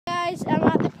guys, I'm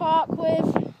at the park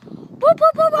with Boo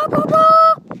Boo Boo Boo Boo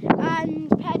Boo and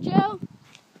Pedro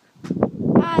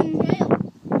and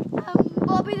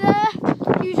Bobby there,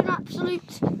 who's an absolute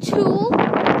tool.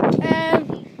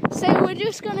 So we're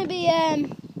just gonna be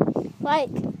like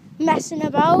messing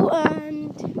about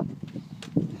and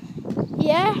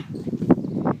yeah.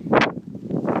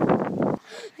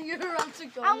 You're gonna run to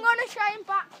go. I'm gonna try and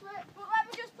backflip, but let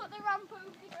me just put the ramp over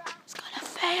the ground. He's gonna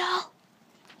fail.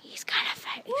 He's gonna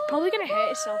fail. He's probably gonna hurt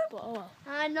himself, but oh well.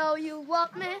 I know you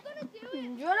want me. I'm gonna do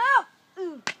it. Shut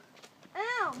up!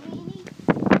 Ow,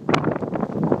 meanie.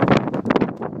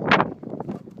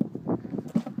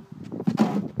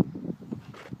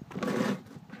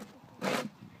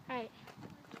 Right.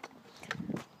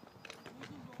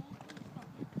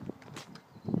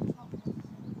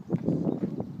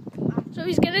 So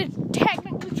he's gonna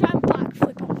technically try and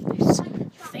backflip off this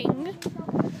thing.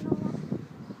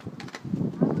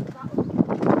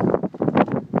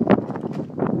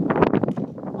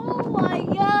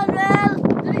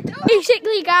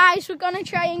 Basically, guys, we're gonna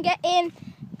try and get in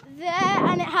there,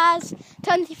 and it has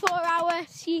 24-hour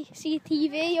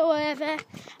CCTV or whatever.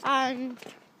 And Is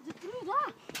it through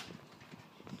that?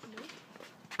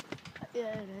 Yeah,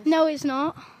 it is. no, it's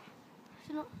not.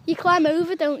 You climb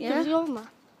over, don't you? I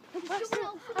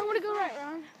want to go right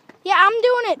round. Yeah, I'm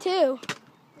doing it too.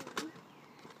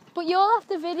 But you'll have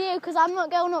to video because I'm not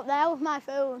going up there with my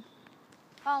phone.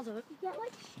 I'll do it.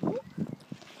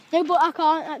 No, but I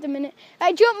can't at the minute.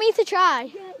 Right, do you want me to try?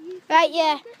 Right,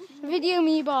 yeah. Video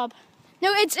me, Bob.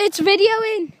 No, it's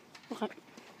videoing.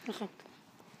 Okay.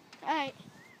 Right.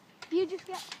 You just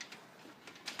get...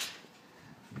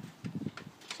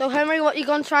 So Henry, what you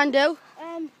gonna try and do?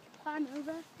 Climb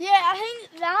over. Yeah, I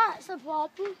think that's a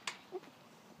wobble.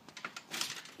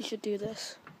 You should do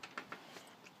this.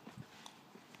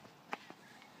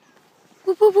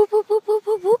 Whoop, whoop, whoop, whoop, whoop,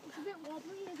 whoop, whoop. It's a bit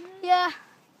wobbly, isn't it? Yeah.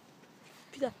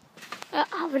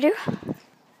 I'll do.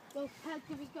 Well,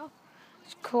 here we go.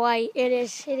 It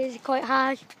is quite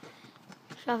high.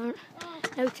 I haven't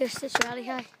noticed it's really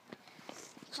high.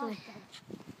 Actually.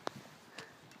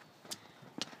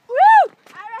 Woo!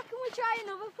 I reckon we try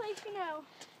another place, you know.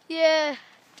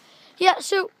 Yeah,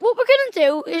 so what we're going to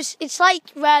do is, it's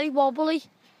like really wobbly.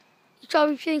 You're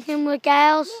probably thinking we're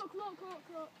girls,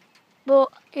 Look. but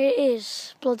it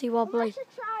is bloody I wobbly. should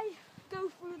try go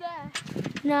through there.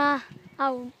 Nah, I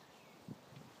won't.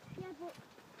 Yeah, but...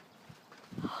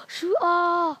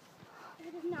 Oh,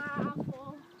 Nah, I'll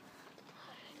fall.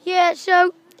 yeah,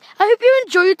 so I hope you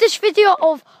enjoyed this video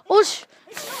of us.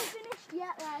 It's not finished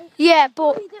yet, right? Yeah,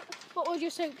 but But we'll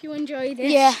just hope you enjoyed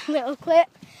this Yeah. little clip.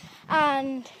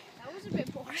 And that was a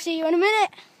bit boring. see you in a minute.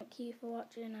 Thank you for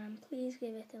watching and please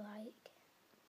give it a like.